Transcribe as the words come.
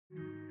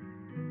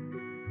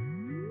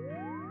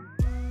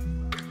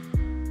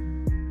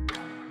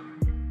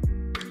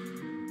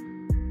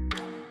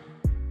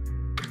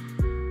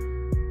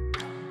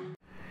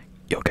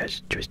Yo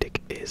guys, JoyStick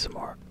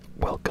ASMR.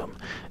 Welcome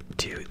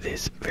to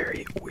this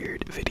very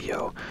weird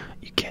video.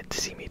 You can't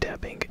see me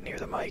tapping near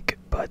the mic,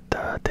 but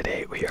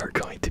today we are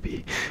going to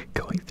be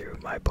going through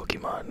my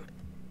Pokemon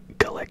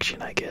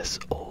collection, I guess,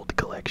 old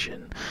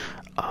collection.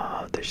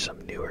 There's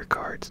some newer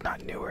cards,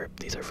 not newer,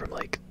 these are from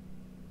like,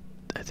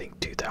 I think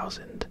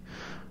 2000.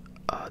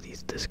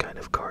 This kind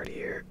of card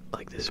here,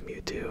 like this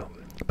Mewtwo.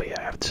 But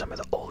yeah, I have some of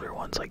the older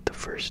ones, like the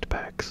first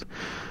packs.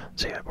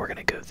 So yeah, we're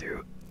gonna go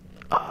through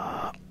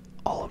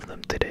all of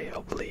them today,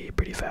 hopefully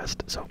pretty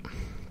fast. So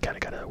kinda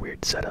got a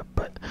weird setup,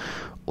 but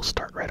we'll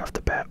start right off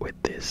the bat with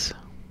this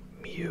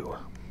Mew.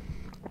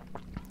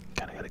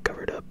 Kinda got it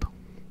covered up.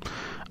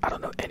 I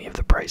don't know any of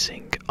the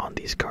pricing on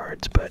these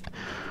cards, but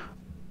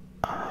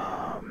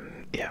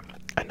yeah,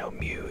 I know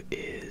Mew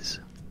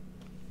is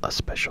a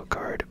special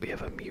card. We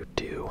have a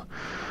Mewtwo.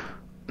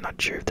 Not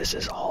sure if this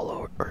is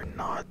hollow or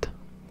not.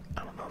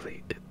 I don't know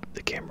if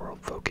the camera will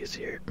focus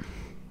here.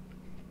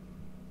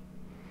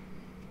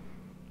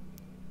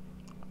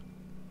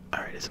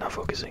 Alright, it's not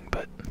focusing,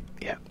 but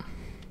yeah.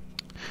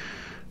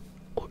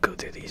 We'll go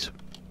through these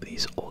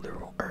older,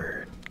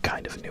 or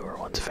kind of newer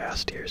ones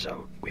fast here.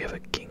 So we have a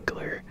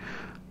Kingler,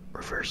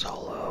 reverse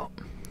hollow.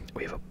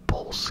 We have a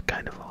Pulse,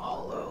 kind of a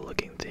hollow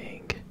looking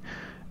thing.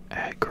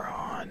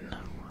 Aggron.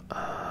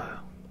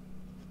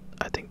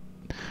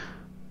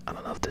 I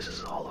don't know if this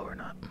is hollow or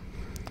not.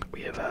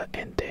 We have a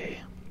Entei.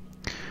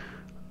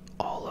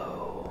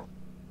 Hollow.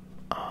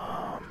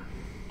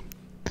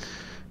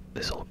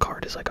 This whole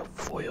card is like a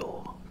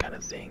foil kind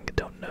of thing.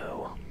 Don't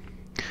know.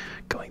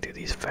 Going through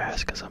these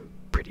fast because I'm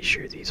pretty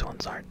sure these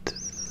ones aren't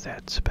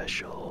that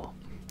special.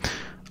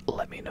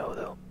 Let me know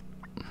though.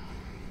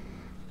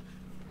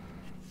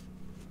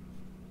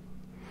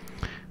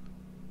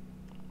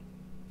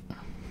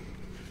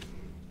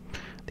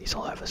 These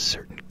all have a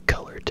certain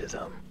color to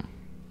them.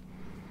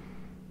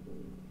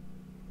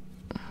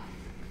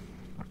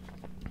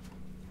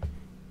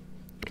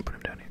 Put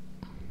them down here.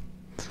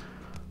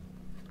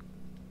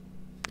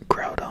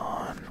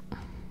 Groudon.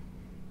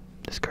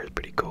 This card's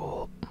pretty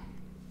cool.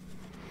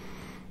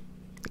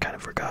 Kind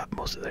of forgot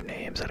most of their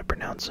names, how to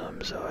pronounce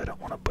them, so I don't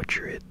want to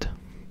butcher it.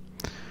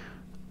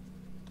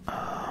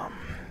 A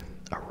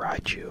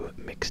Raichu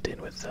mixed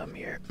in with them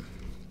here.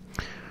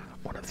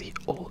 One of the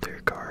older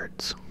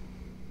cards.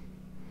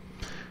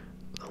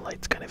 The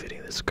light's kind of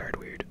hitting this card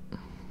weird.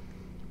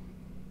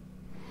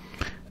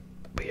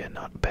 But yeah,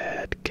 not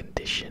bad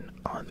condition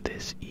on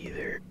this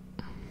either,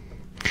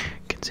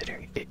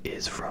 considering it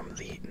is from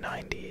the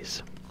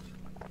 90s.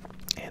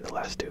 And the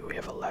last two, we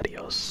have a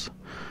Latios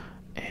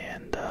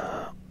and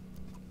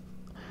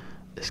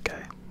this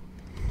guy.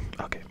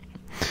 Okay.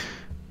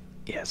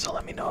 Yeah, so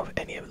let me know if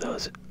any of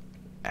those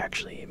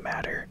actually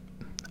matter.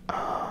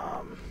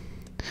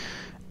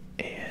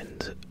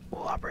 And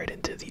we'll hop right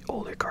into the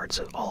older cards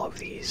of all of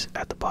these.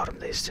 At the bottom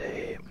they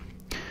say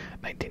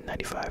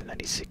 1995,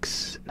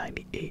 96,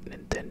 98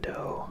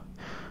 Nintendo.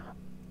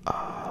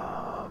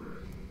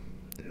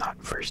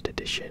 Not first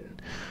edition,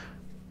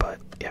 but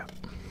yeah,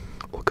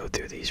 we'll go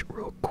through these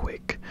real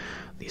quick.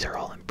 These are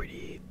all in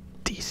pretty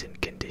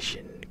decent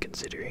condition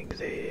considering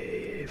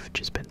they've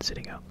just been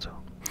sitting out. So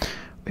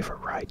we have a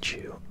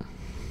Raichu.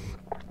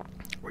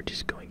 We're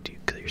just going to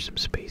clear some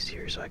space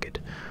here so I could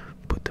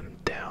put them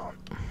down.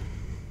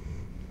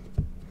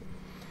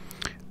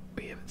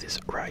 We have this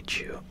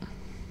Raichu.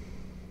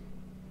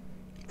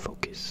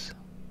 Focus.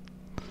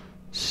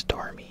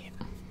 Starmie.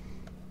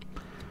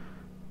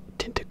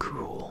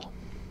 Tentacruel.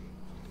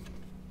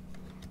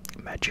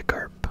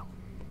 Magikarp.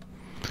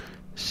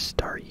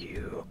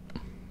 Staryu.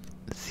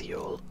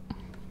 Theol.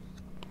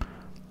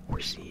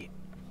 Horsey.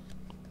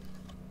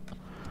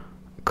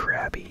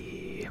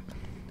 Krabby.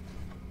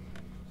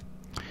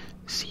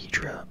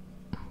 Seadra.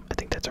 I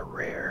think that's a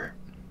rare.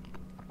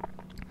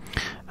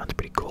 That's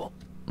pretty cool.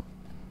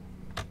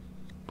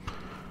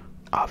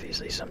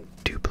 Obviously some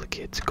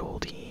duplicates.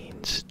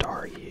 Goldeen,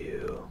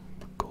 Staryu,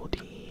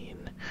 Goldeen,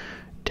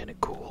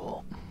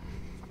 Tentacool.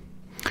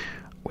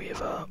 We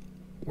have a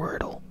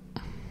Wordle.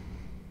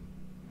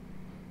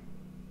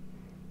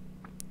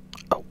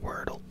 A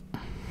Wordle.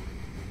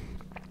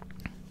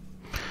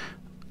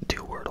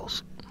 Two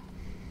Wordles.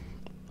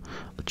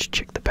 Let's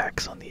check the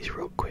backs on these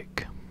real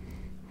quick.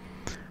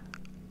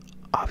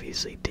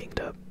 Obviously dinged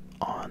up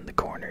on the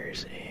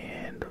corners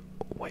and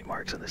white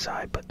marks on the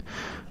side, but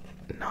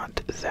not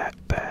that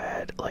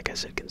bad, like I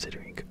said,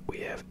 considering we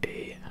have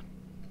a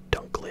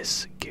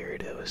Dunkless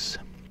Gyarados.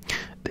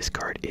 This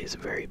card is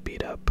very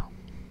beat up,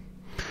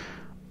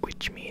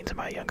 which means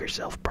my younger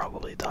self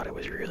probably thought it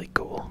was really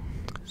cool,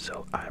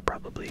 so I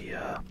probably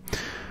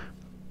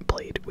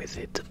played with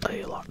it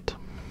a lot.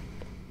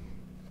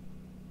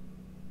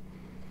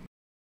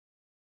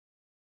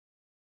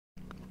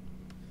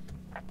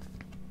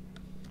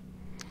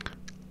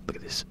 Look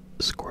at this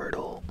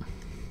Squirtle.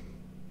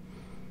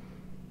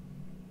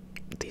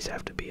 These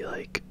have to be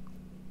like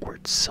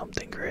worth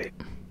something, right?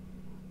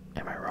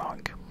 Am I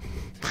wrong?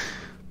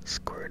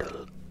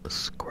 Squirtle,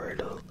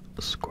 Squirtle,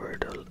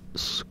 Squirtle,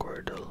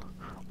 Squirtle,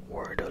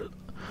 Wordle,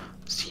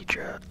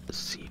 Seadra,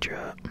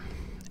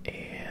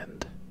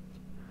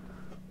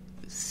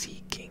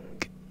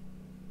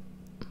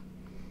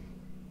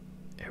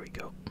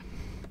 go.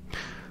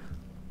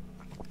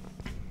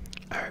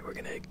 Alright, we're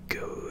gonna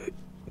go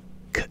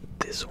cut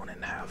this one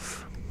in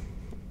half.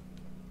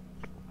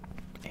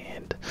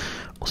 And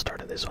we'll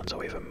start on this one. So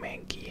we have a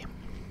Mankey,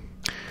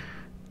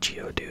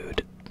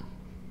 Geodude,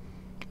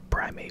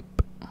 Primeape.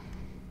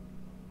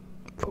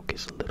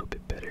 Focus a little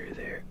bit better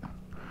there.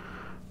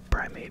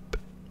 Primeape,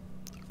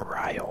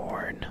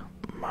 Rhyhorn,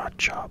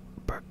 Machop,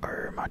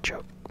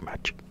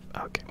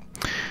 okay.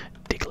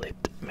 Diglett,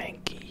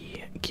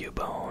 Mankey,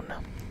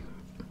 Cubone,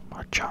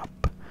 Machop,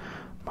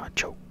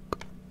 Machoke.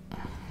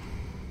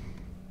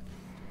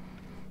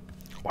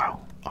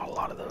 Wow, a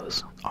lot of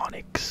those.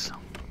 Onyx,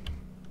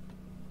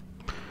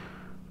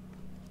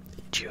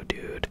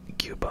 Geodude,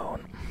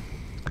 Cubone.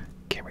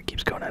 Camera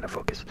keeps going out of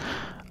focus.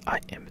 I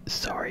am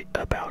sorry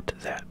about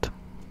that.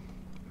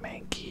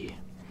 Mankey,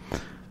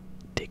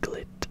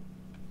 Diglett,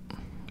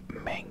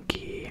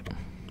 Mankey,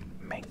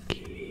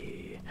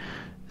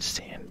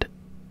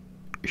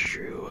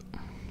 Sandshrew,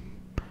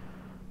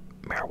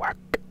 Marowak,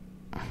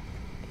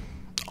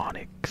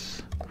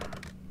 Onyx,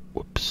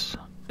 whoops,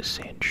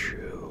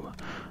 Sandshrew,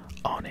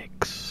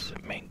 Onyx,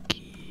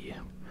 Mankey.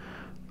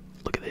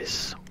 Look at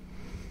this.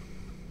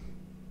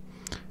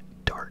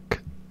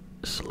 Dark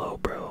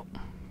Slowbro.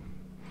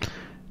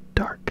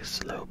 Dark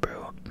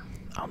Slowbro.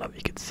 I don't know if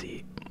you can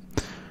see,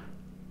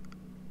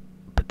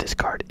 but this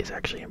card is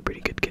actually in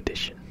pretty good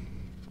condition.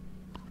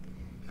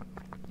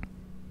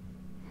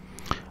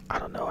 I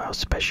don't know how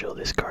special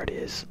this card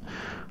is.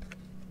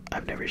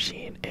 I've never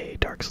seen a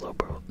Dark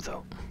Slowbro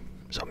though,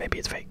 so maybe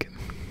it's fake.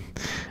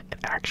 An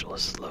actual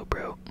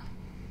Slowbro.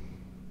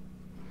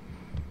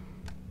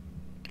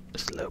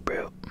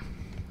 Slowbro.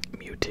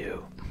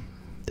 Mewtwo.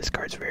 This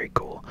card's very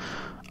cool.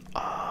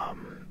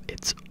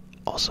 It's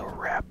also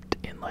wrapped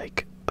in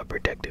like a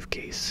protective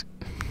case,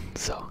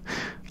 so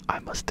I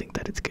must think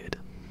that it's good.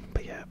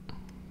 But yeah,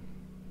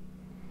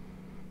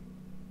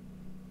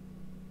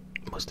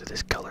 most of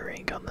this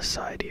coloring on the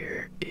side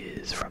here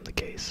is from the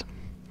case.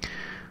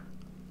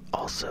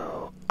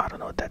 Also, I don't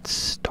know what that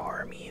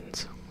star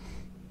means.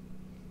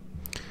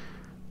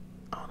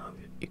 I don't know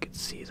if you can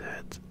see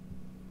that.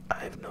 I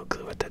have no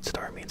clue what that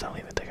star means. I don't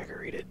even think I can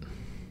read it.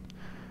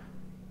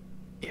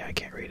 Yeah, I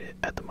can't read it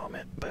at the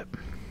moment, but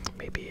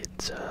maybe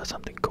it's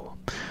something cool.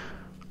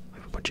 We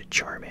have a bunch of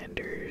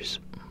Charmanders,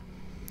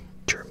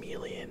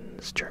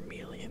 Charmeleons,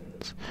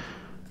 Charmander.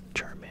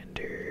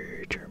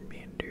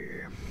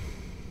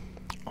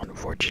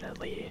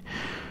 Unfortunately,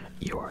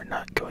 you are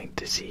not going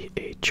to see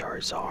a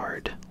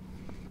Charizard,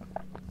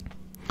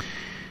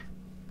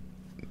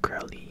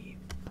 Growlithe,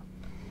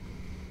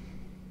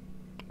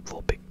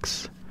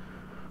 Vulpix,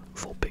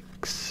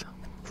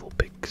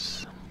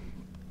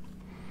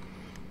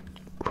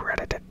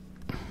 Rattata,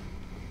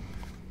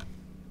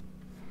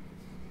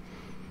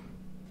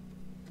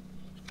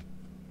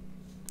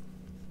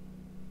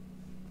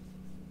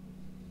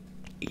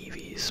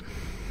 Eevees.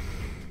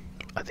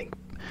 I think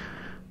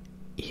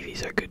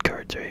Eevees are good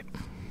cards, right?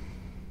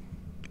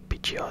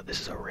 Pidgeot,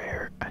 this is a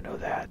rare, I know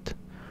that.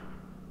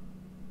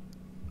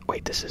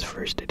 Wait, this is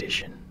first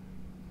edition.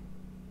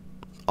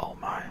 Oh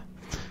my.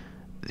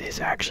 This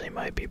actually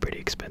might be pretty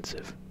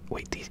expensive.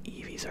 Wait, these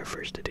Eevees are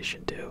first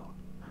edition too.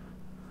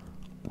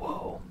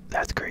 Whoa,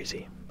 that's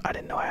crazy. I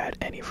didn't know I had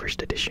any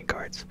first edition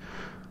cards.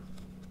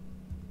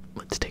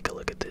 Let's take a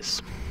look at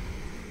this.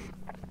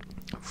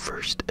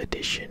 First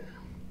edition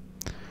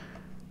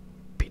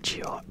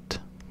Pidgeot.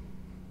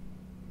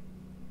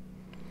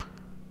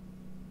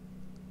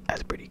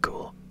 That's pretty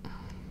cool.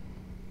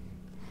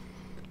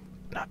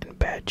 Not in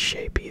bad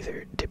shape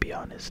either, to be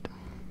honest.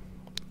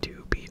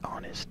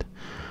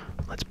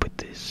 Let's put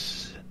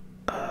this,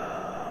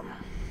 we'll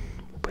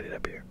put it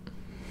up here.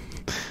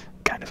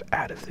 Kind of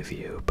out of the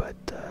view, but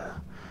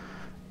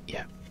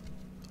yeah.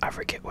 I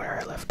forget where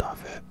I left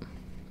off at.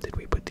 Did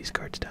we put these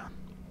cards down?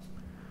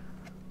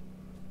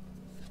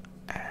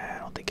 I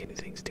don't think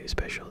anything's too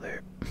special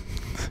there.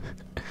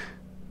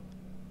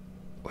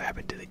 What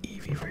happened to the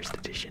Eevee first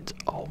editions?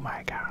 Oh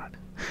my god.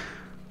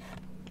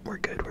 We're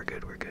good.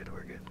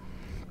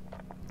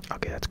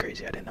 Okay, that's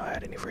crazy. I didn't know I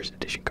had any first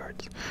edition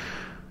cards.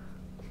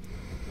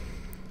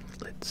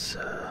 Let's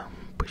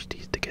push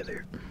these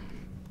together.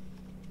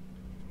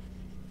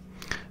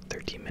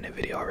 13-minute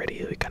video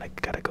already. We kind of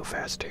gotta go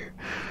faster.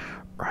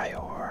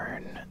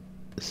 Rhyhorn,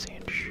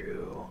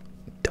 Sandshrew.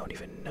 Don't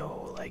even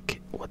know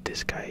like what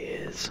this guy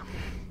is.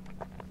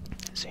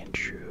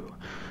 Sandshrew,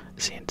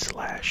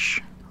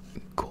 Sandslash.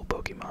 Cool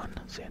Pokemon.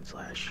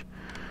 Sandslash.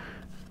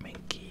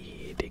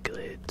 Mankey,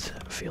 Diglett.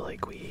 I feel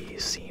like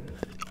we've seen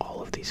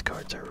all of these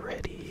cards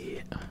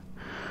already.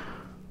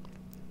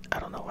 I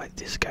don't know why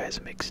this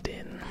guy's mixed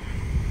in.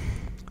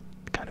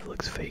 Kind of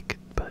looks fake,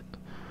 but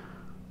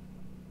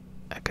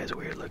that guy's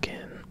weird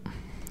looking.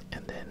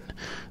 And then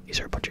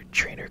these are a bunch of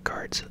trainer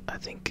cards, I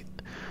think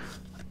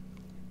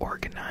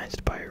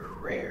organized by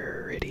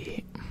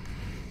rarity.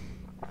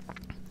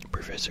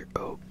 Professor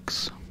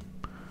Oaks.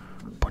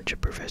 Bunch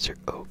of Professor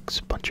Oaks,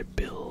 bunch of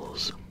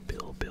Bills.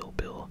 Bill.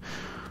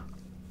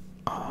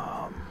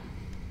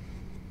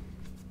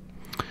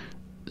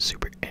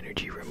 Super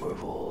energy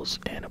removal. removals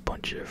and a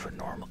bunch of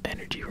normal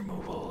energy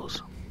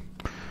removals.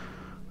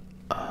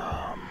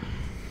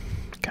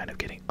 Kind of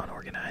getting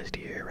unorganized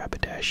here.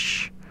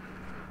 Rapidash.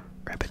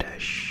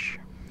 Rapidash.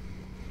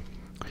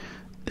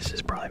 This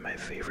is probably my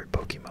favorite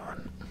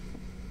Pokemon.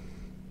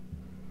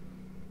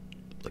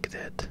 Look at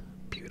that.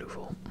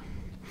 Beautiful.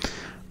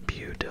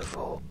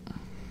 Beautiful.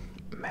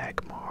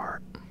 Magmar.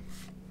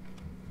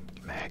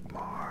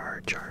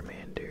 Magmar.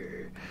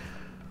 Charmander.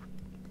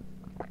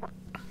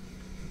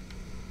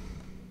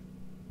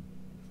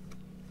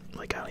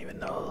 Like, I don't even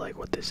know, like,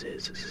 what this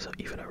is. This is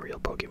even a real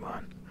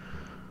Pokemon.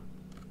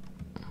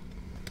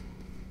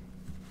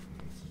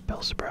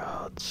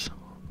 Bellsprouts.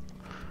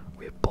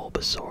 We have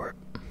Bulbasaur.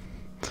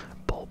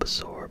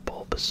 Bulbasaur,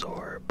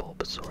 Bulbasaur,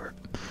 Bulbasaur.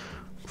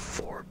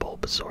 4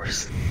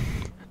 Bulbasaurs.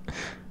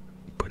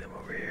 Put him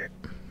over here.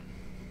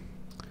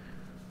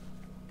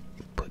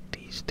 Put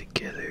these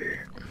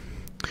together.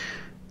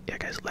 Yeah,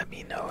 guys, let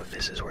me know if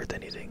this is worth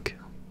anything.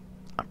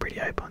 I'm pretty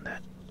hype on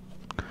that.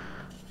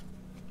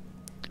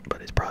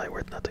 But it's probably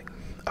worth nothing.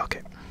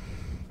 Okay.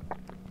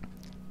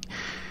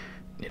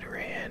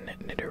 Nidoran,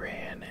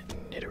 Nidoran,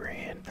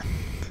 Nidoran.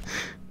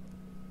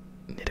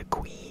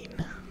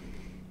 Nidoqueen.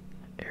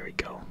 There we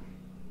go.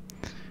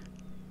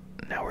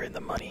 Now we're in the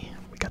money.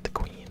 We got the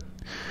queen.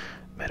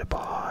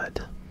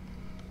 Metapod.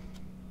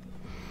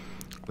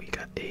 We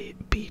got a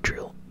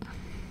Beedrill.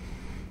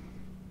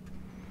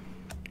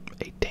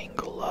 A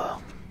Tangela.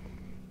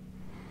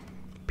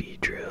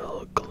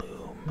 Beedrill,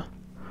 Gloom.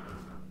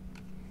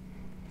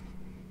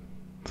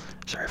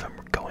 Sorry if I'm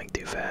going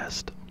too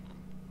fast.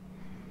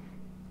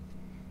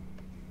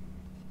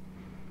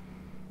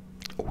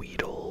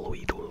 Weedle,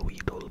 Weedle,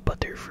 Weedle,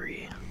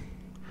 Butterfree.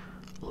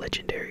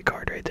 Legendary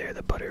card right there,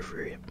 the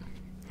Butterfree.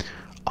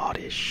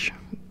 Oddish,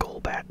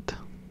 Golbat.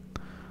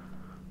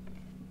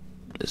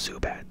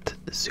 Zubat,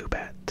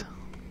 Zubat.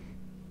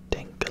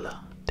 Tangela,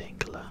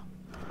 Tangela.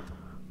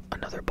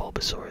 Another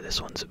Bulbasaur.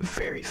 This one's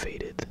very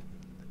faded.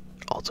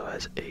 Also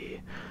has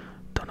a,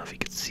 don't know if you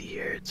can see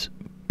here, it's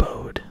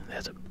bowed. It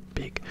has a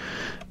big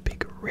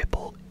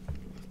ripple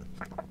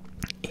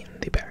in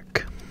the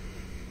back.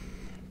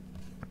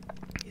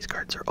 These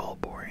cards are all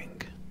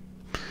boring.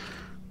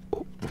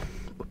 Oh,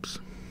 oops.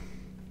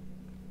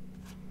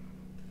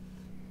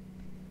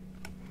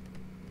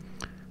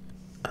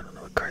 I don't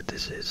know what card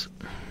this is.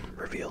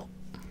 Reveal.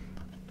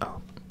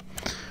 Oh.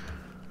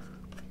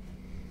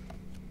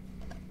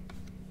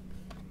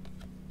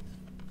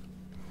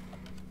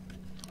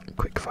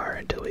 Quick fire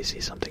until we see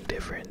something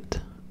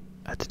different.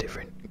 That's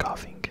different.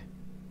 Coughing.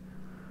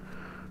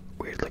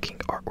 Weird looking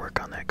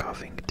artwork on that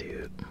coughing,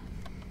 dude.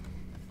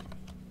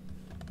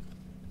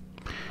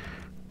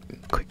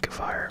 Quick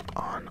fire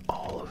on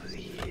all of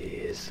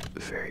these.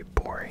 Very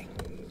boring.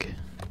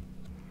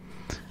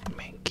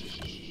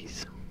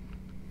 Mankeys.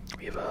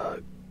 We have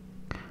a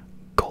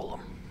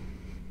Golem.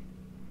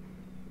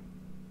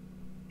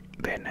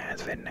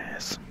 Venaz,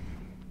 Venaz.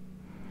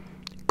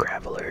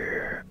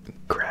 Graveler,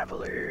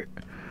 Graveler.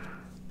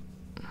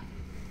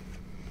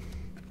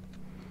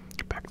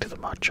 Back to the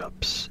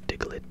Machops.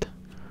 Diglett.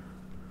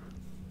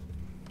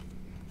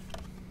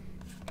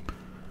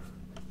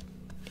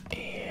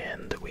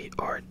 And we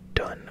are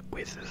done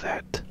with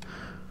that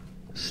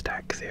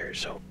stack there.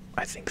 So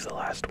I think the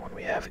last one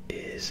we have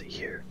is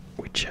here,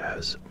 which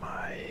has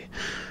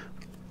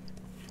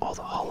all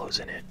the hollows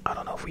in it. I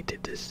don't know if we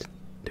did this.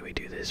 Did we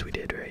do this? We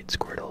did, right?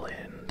 Squirtle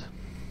and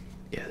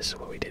yeah, this is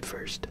what we did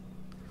first,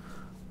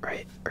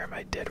 right? Or am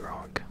I dead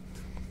wrong?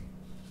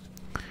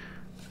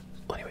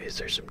 Well, anyways,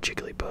 there's some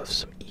Jigglypuffs,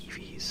 some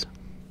Eevees.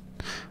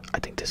 I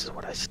think this is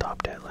what I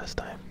stopped at last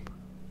time.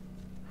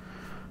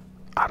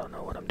 I don't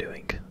know what I'm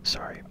doing.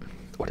 Sorry.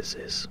 What is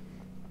this?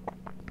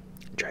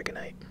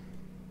 Dragonite.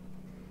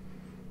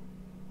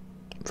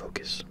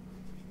 Focus.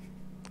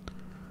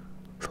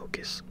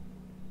 Focus.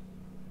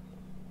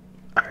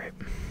 Alright.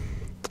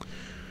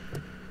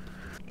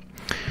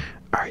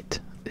 Alright.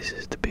 This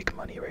is the big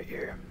money right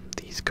here.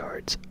 These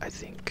cards, I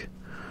think.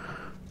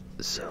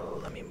 So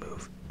let me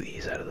move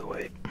these out of the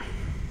way.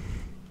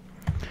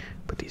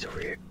 Put these over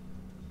here.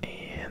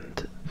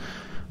 And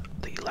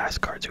the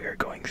last cards we are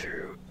going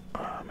through.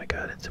 Oh my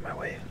god, it's in my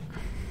way.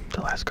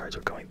 The last cards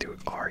we're going through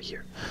are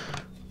here.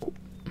 Ooh.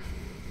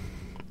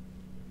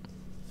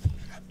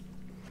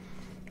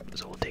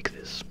 So we'll take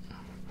this.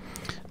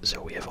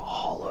 So we have a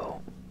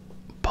hollow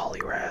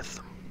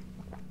Poliwrath.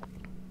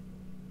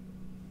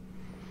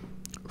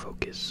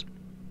 Focus.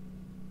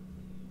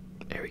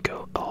 There we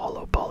go. A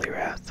hollow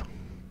Poliwrath.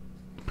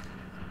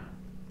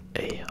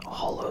 A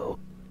hollow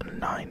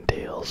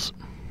Ninetales.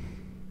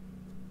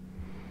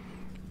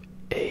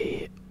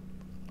 A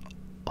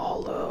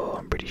hollow,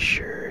 I'm pretty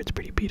sure it's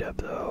pretty beat up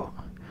though.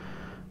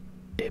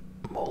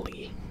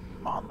 Monly,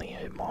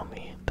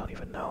 don't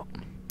even know.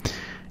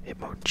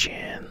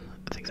 Hitmonchan,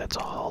 I think that's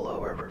a hollow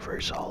or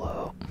reverse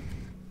hollow.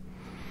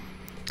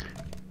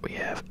 We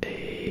have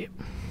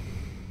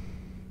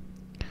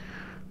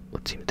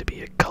what seems to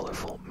be a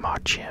colorful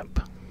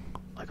Machamp,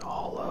 like a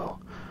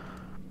hollow.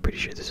 Pretty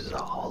sure this is a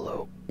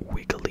hollow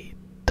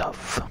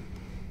Wigglytuff.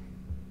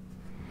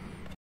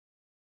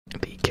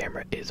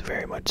 is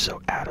very much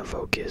so out of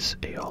focus.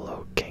 A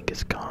hollow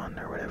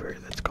Kangaskhan, or whatever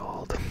that's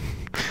called.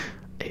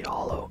 A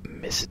hollow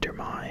Mr.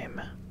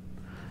 Mime.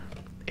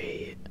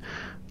 A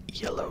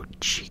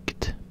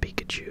yellow-cheeked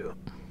Pikachu.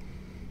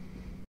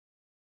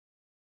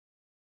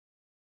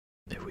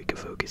 If we could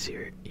focus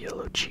here,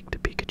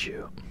 yellow-cheeked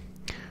Pikachu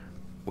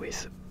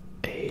with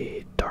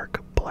a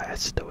dark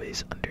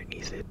Blastoise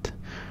underneath it,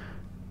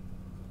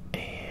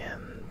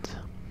 and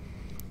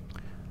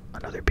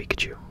another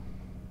Pikachu.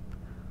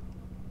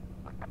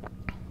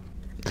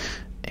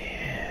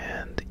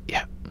 And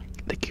yeah,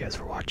 thank you guys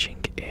for watching,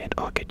 and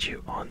I'll get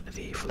you on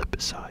the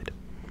flip side.